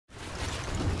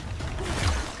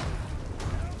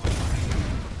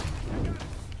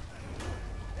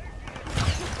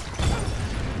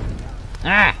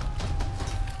Ah!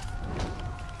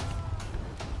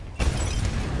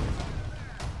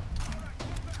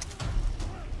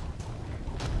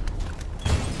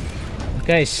 This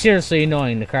guy is seriously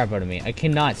annoying the crap out of me. I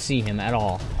cannot see him at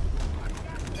all.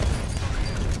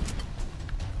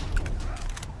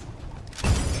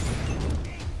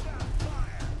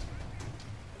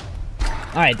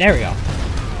 Alright, there we go.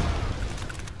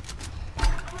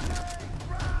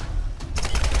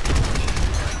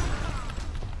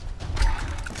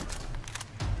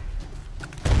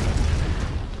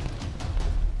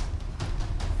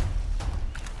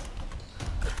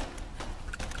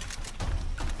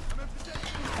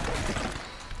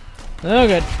 Oh,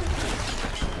 good.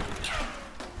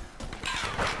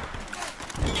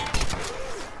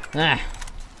 Ah.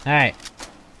 Alright.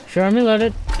 Sure, me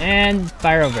loaded. And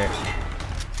fire over.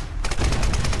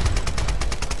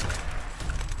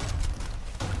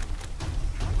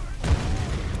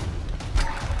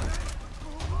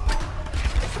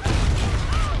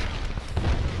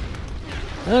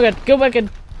 Oh, good. Go back in.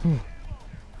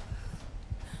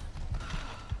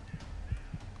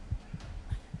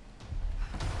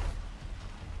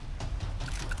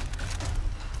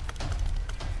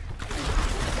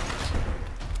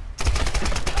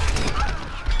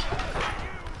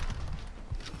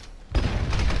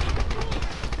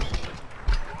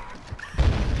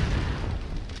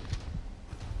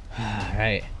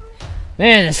 Alright.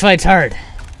 Man, this fight's hard.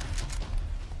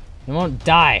 I won't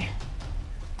die.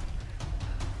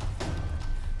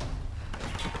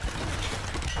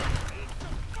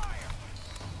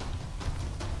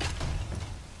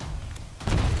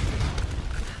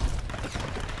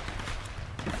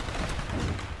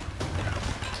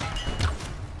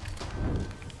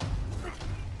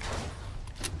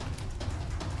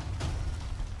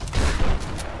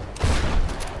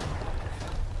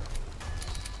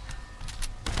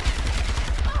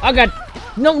 Oh god!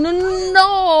 No, no,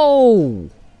 no!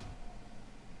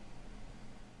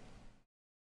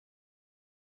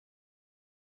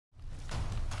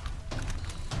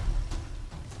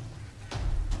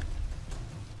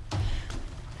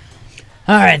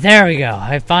 Alright, there we go.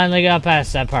 I finally got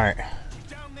past that part.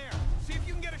 Down there. See if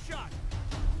you can get a shot.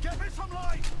 Get me some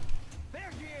light. There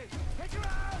she is. Take her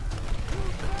out.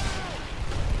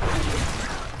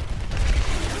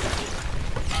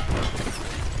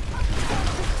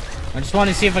 I just want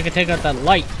to see if I can take out that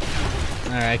light.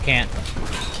 Alright, I can't.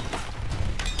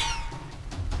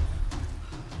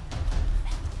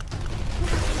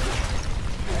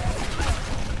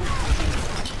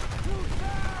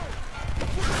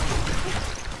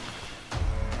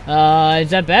 Is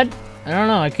that bad? I don't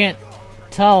know, I can't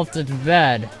tell if it's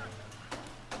bad.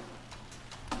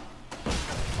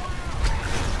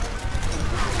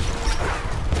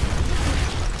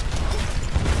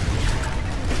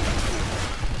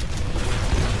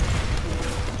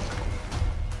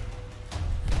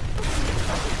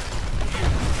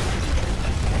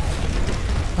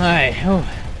 Alright, oh,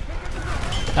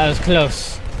 that was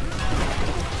close.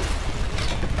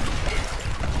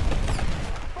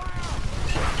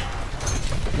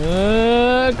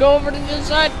 Go over to this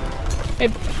side. Hey,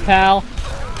 pal.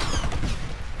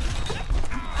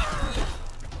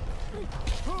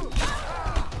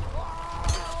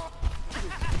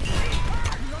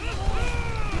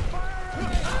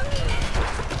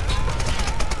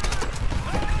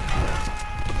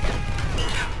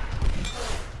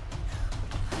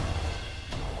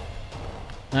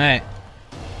 Alright.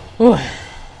 Whew.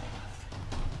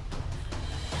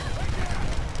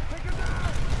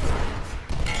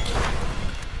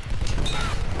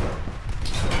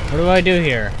 What do I do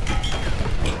here?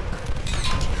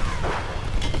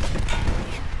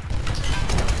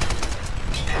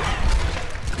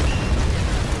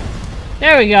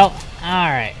 There we go.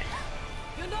 Alright.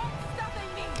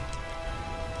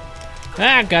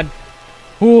 Ah, God.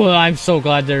 Ooh, I'm so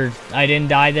glad I didn't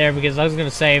die there, because I was gonna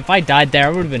say, if I died there, I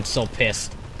would have been so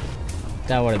pissed.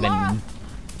 That would have been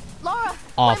Lara,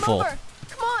 awful.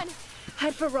 Come on.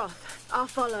 Head for Roth. I'll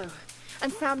follow.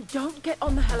 And Sam, don't get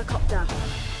on the helicopter.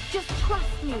 Just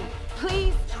trust me.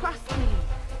 Please trust me.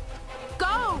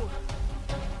 Go!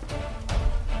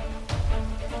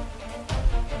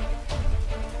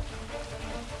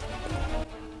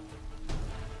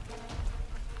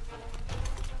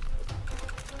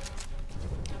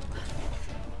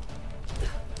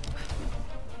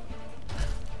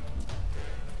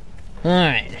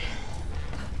 Alright.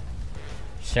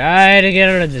 Try to get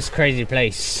out of this crazy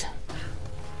place.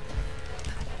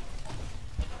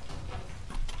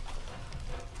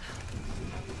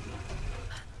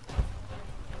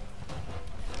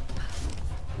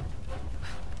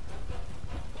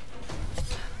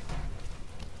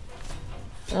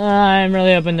 I'm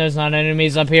really hoping there's not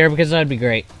enemies up here because that'd be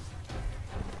great.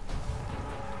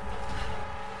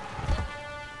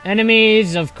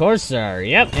 Enemies, of course there are.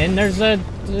 Yep, and there's the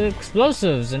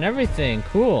explosives and everything.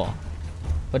 Cool.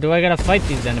 But do I gotta fight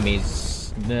these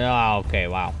enemies? Oh, okay,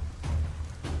 wow.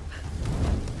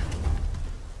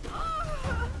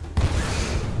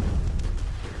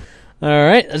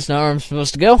 Alright, that's not where I'm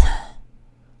supposed to go.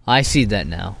 I see that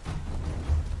now.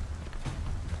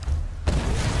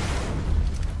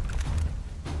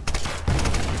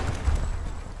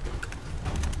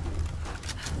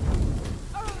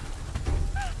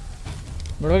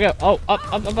 Where do we go? Oh, up.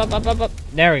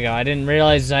 There we go. I didn't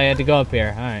realize I had to go up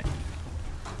here. Alright.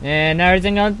 And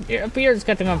everything up here is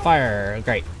catching on fire.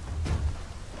 Great.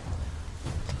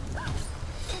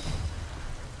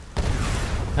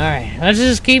 Alright, let's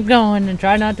just keep going and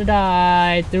try not to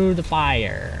die through the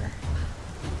fire.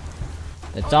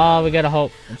 That's all we gotta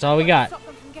hope. That's all we got. Stop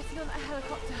them from getting on that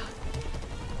helicopter.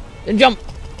 And jump!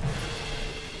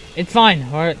 It's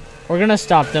fine. We're gonna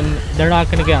stop them. They're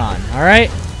not gonna get on. Alright?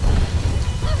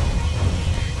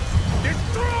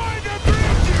 Destroy the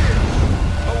bridges!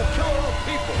 I will kill all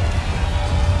people.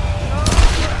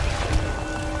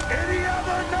 Any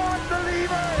other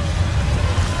non-believers?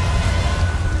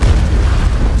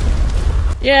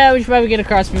 Yeah, we should probably get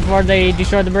across before they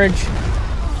destroy the bridge.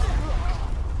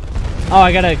 Oh,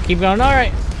 I gotta keep going.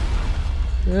 Alright.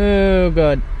 Oh,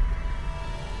 good.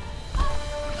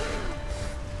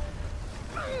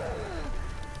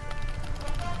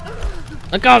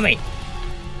 Look at me!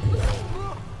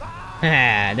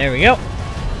 Ah, there we go.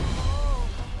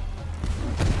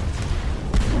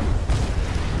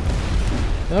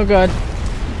 Oh, good.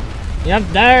 Yep,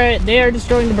 they are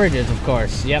destroying the bridges, of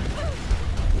course. Yep.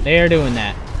 They are doing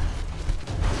that.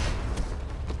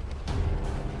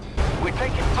 We're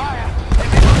taking fire.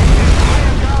 Everybody get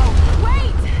fire now.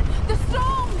 Wait! The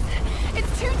storms!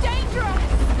 It's too dangerous!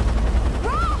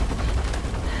 Roth!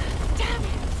 Damn it!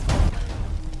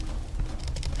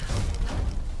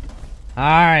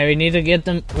 Alright, we need to get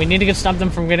them. We need to stop them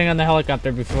from getting on the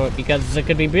helicopter because it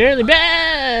could be really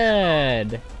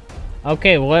bad.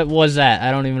 Okay, what was that? I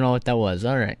don't even know what that was.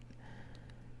 Alright.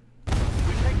 We're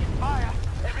taking fire.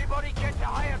 Everybody get to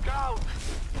higher ground.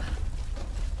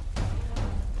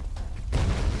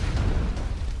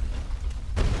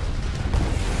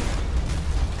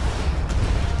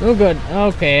 Oh, good.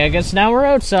 Okay, I guess now we're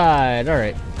outside.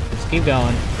 Alright, let's keep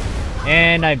going.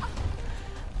 And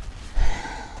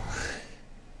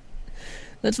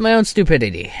that's my own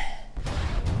stupidity.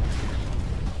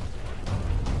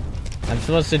 I'm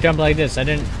supposed to jump like this. I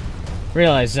didn't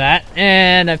realize that.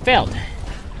 And I failed.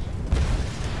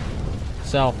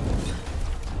 So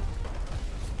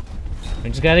we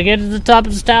just gotta get to the top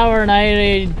of this tower, and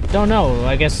I don't know.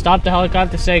 I guess stop the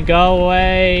helicopter, say go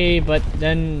away, but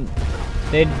then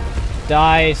they'd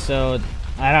die, so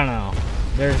I don't know.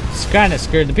 They're kind of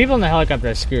screwed. The people in the helicopter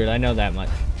are screwed. I know that much.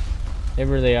 They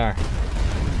really are.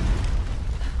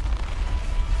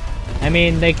 I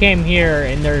mean, they came here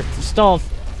and they're still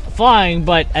flying,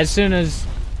 but as soon as,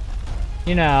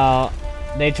 you know,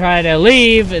 they try to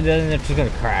leave, then they're just gonna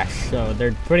crash. So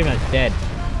they're pretty much dead.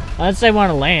 Unless they want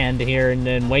to land here and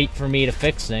then wait for me to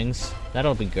fix things.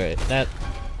 That'll be good.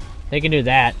 They can do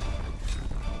that.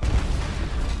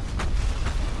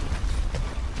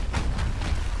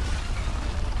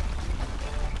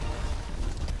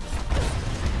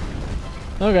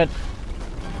 Oh, good.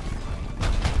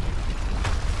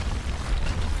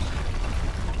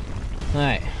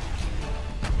 Alright.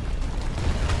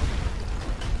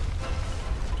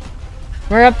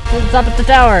 We're up to the top of the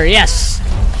tower, yes!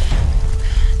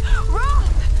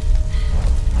 Roth!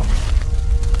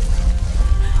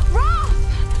 Roth!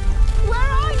 Where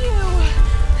are you?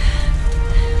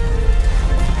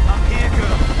 I'm here,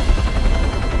 girl.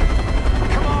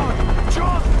 Come on,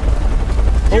 jump!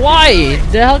 But why?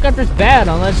 The helicopter's bad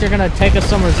unless you're gonna take us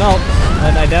some results,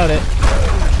 and I doubt it.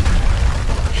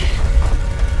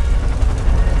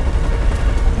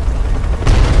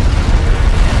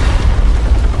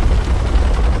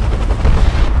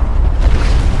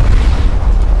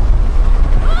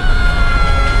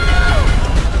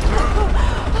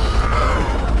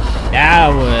 That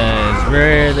was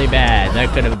really bad.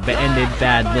 That could have ended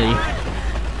badly.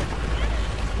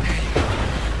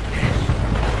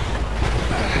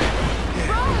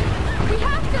 We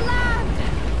have to land!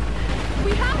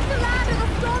 We have to land or the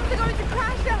storms are going to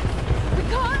crash us! We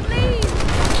can't leave!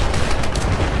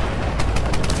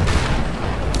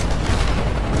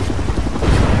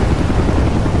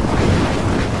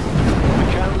 We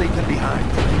can't leave them behind.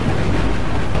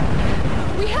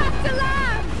 We have to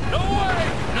land! No way!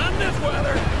 Not in this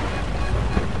weather!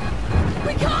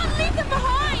 We can't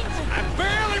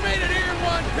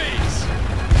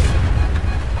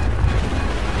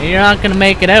and you're not gonna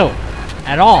make it out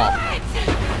at all.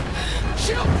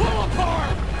 She'll pull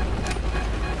apart!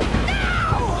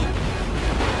 No!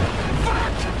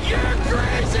 Fuck! You're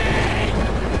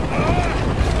crazy!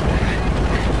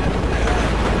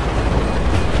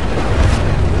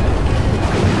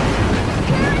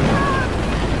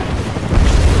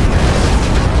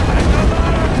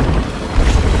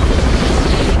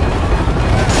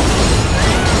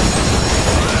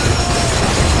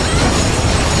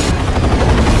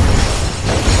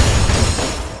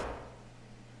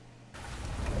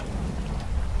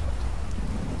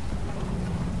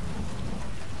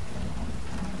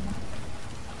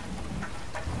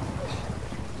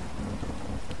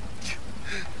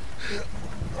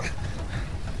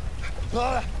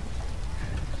 Lara!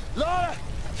 Lara!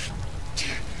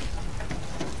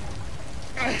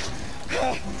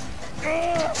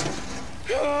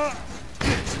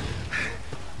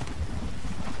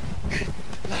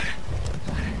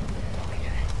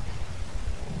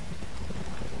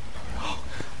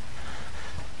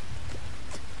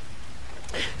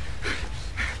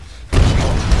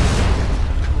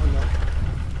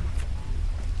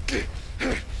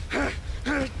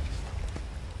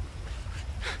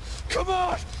 Come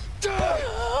on!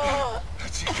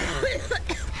 That's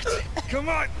it. Come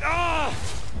on!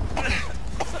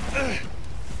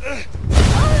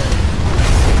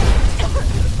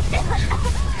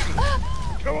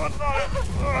 Come on, Lara!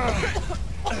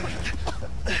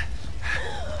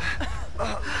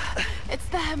 It's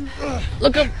them.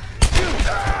 Look up.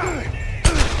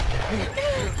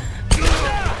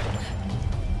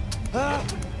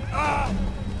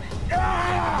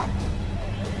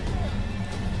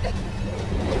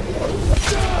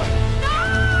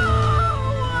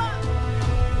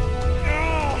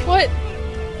 What?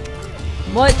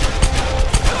 What?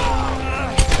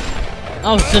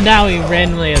 Oh, so now he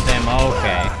randomly has him.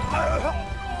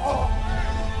 Okay.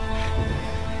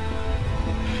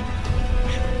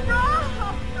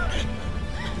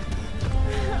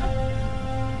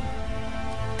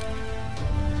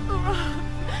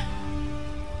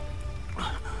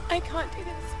 I can't do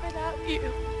this without you.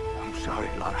 I'm sorry,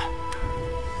 Lara.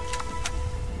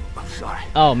 I'm sorry.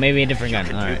 Oh, maybe a different gun.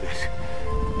 You can All do right. this.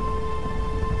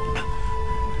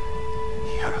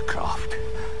 Lara Croft.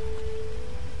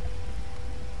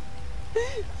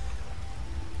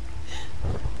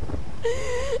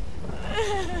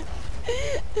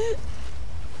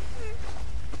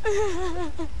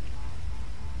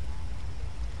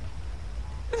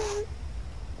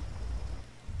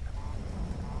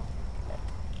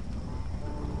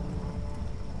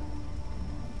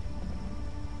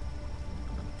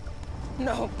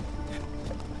 No.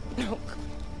 No.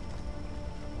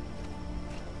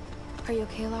 Are you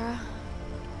okay, Lara?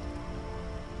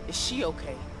 Is she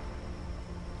okay?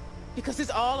 Because it's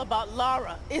all about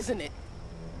Lara, isn't it?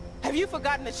 Have you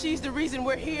forgotten that she's the reason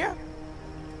we're here?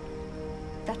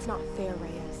 That's not fair,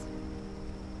 Reyes.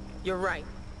 You're right.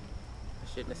 I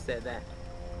shouldn't have said that.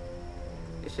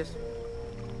 It's just...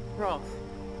 Roth.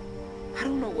 I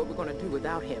don't know what we're gonna do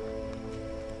without him.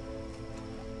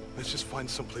 Let's just find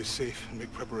someplace safe and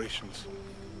make preparations.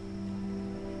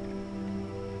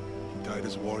 He died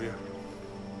as a warrior.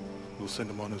 We'll send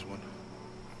him on as one.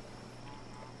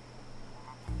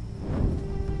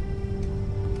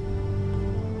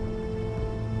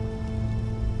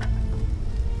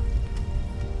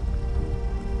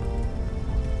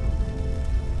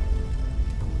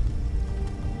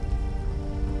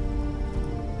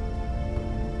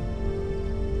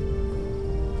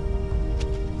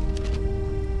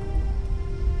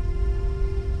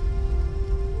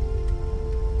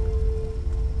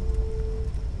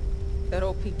 That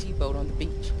old PT boat on the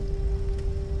beach.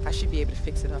 I should be able to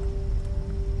fix it up.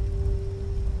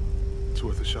 It's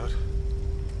worth a shot.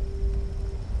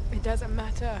 It doesn't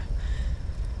matter.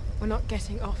 We're not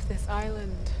getting off this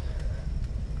island.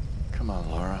 Come on,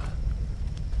 Lara.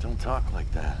 Don't talk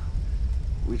like that.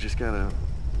 We just gotta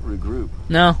regroup.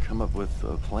 No, Come up with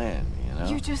a plan, you know?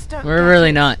 You just don't we're get really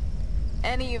it. not.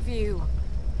 Any of you.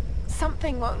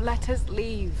 Something won't let us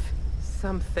leave.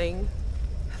 Something?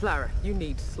 Lara, you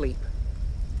need sleep.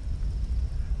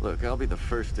 Look, I'll be the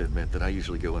first to admit that I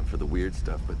usually go in for the weird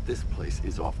stuff, but this place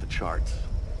is off the charts.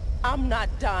 I'm not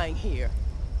dying here.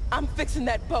 I'm fixing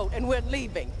that boat and we're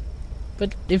leaving.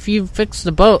 But if you fix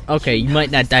the boat, okay, you might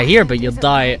not die here, but you'll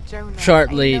die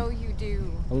shortly, I know you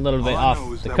do. a little bit All I know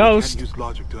off is the that coast. we can't use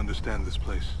logic to understand this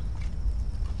place.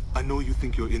 I know you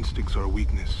think your instincts are a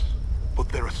weakness, but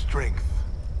they're a strength.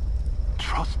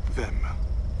 Trust them.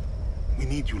 We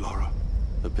need you, Lara.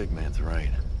 The big man's right.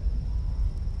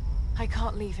 I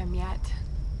can't leave him yet.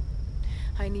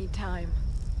 I need time.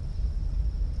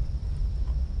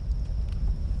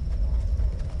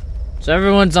 So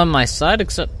everyone's on my side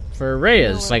except for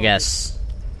Reyes, I guess.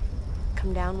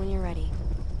 Come down when you're ready.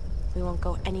 We won't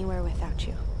go anywhere without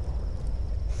you.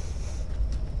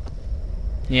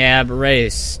 Yeah, but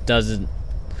Reyes doesn't...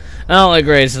 I don't like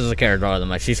Reyes as a character all that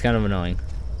much. She's kind of annoying.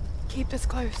 Keep us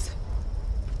close.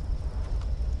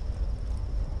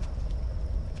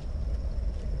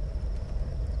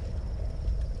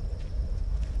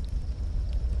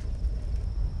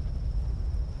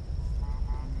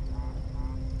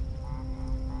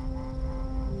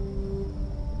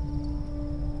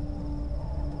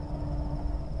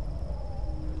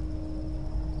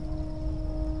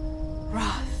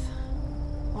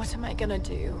 What am I gonna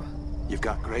do? You've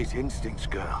got great instincts,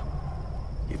 girl.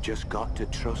 You've just got to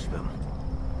trust them.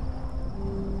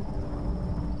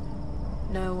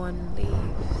 No one leaves.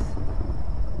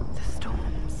 The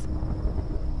storms.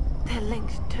 They're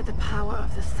linked to the power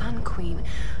of the Sun Queen.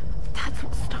 That's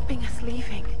what's stopping us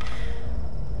leaving.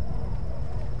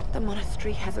 The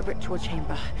monastery has a ritual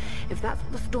chamber. If that's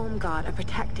what the Storm Guard are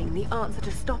protecting, the answer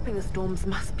to stopping the storms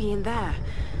must be in there.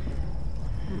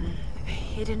 A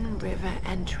hidden river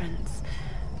entrance.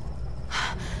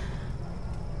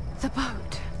 The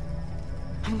boat.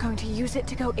 I'm going to use it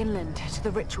to go inland to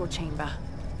the ritual chamber.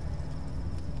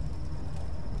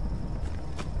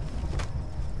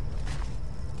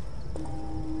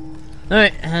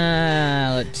 Alright,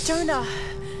 let's... Jonah!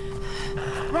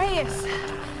 Reyes!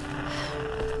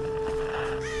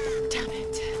 Damn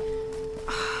it.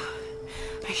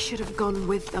 I should have gone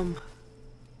with them.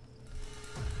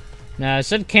 Now, it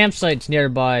said campsites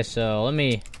nearby, so let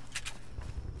me...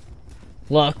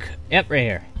 look. Yep, right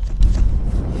here.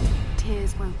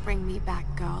 Tears won't bring me back,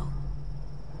 girl.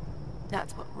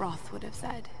 That's what Roth would have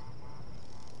said.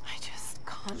 I just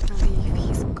can't believe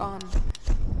he's gone.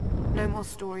 No more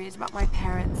stories about my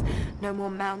parents. No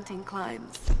more mountain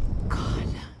climbs. God.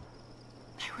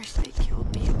 I wish they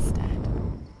killed me instead.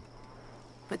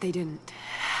 But they didn't.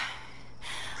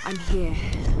 I'm here.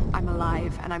 I'm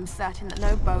alive, and I'm certain that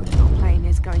no boat or plane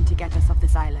is going to get us off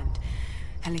this island.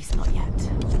 At least not yet.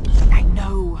 I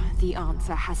know the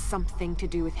answer has something to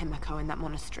do with Himiko and that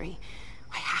monastery.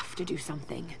 I have to do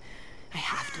something. I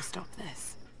have to stop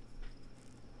this.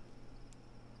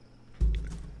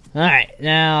 Alright,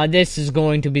 now this is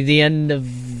going to be the end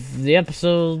of the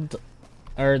episode,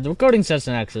 or the recording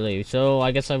session actually, so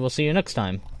I guess I will see you next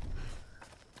time.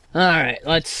 Alright,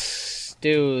 let's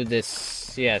do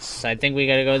this. Yes, I think we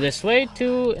gotta go this way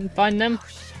to and find them.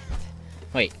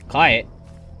 Wait, quiet.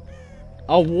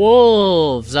 Oh,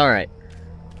 wolves! Alright.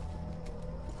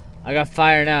 I got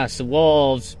fire now, so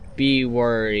wolves, be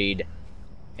worried.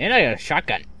 And I got a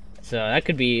shotgun, so that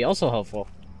could be also helpful.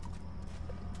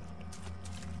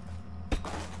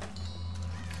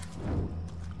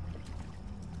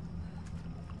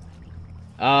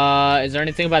 Is there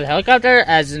anything about the helicopter?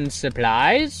 As in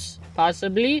supplies?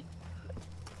 Possibly?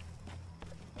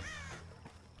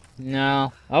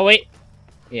 No. Oh, wait.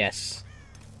 Yes.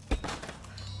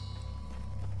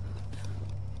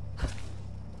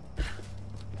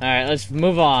 Alright, let's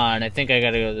move on. I think I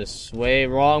gotta go this way.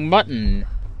 Wrong button.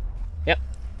 Yep.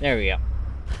 There we go.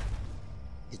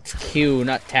 It's Q,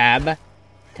 not tab.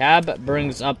 Tab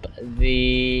brings up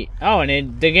the... Oh,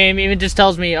 and the game even just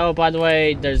tells me, oh, by the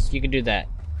way, you can do that.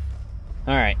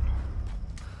 Alright.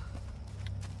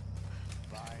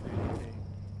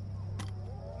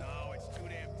 No, it's too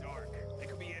damn dark. They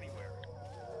could be anywhere.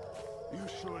 You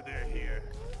sure they're here?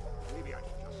 Maybe I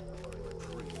can just climb a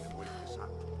tree and wake this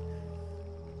up.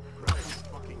 Grab these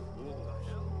fucking wolves.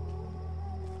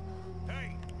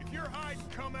 Hey, if you're hiding,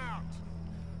 come out.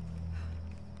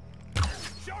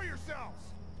 Show yourselves.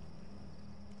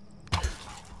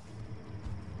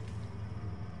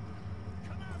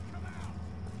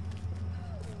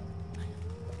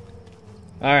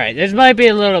 Alright, this might be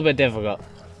a little bit difficult.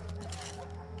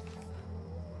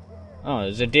 Oh,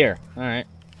 there's a deer. Alright.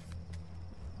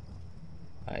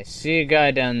 I see a guy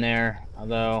down there,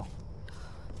 although...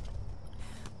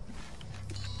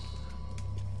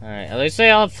 Alright, at least they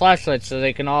all have flashlights so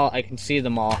I can see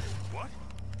them all.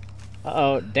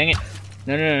 Uh-oh, dang it.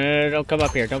 No, don't come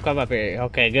up here, don't come up here.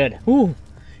 Okay, good. Whew.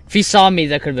 If he saw me,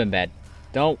 that could have been bad.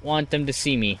 Don't want them to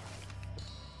see me.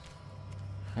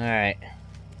 Alright.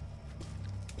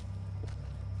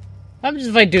 What happens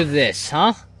if I do this,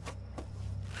 huh?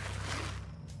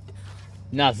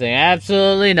 Nothing.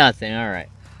 Absolutely nothing. Alright.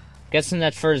 Guessing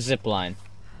that's for a zip line.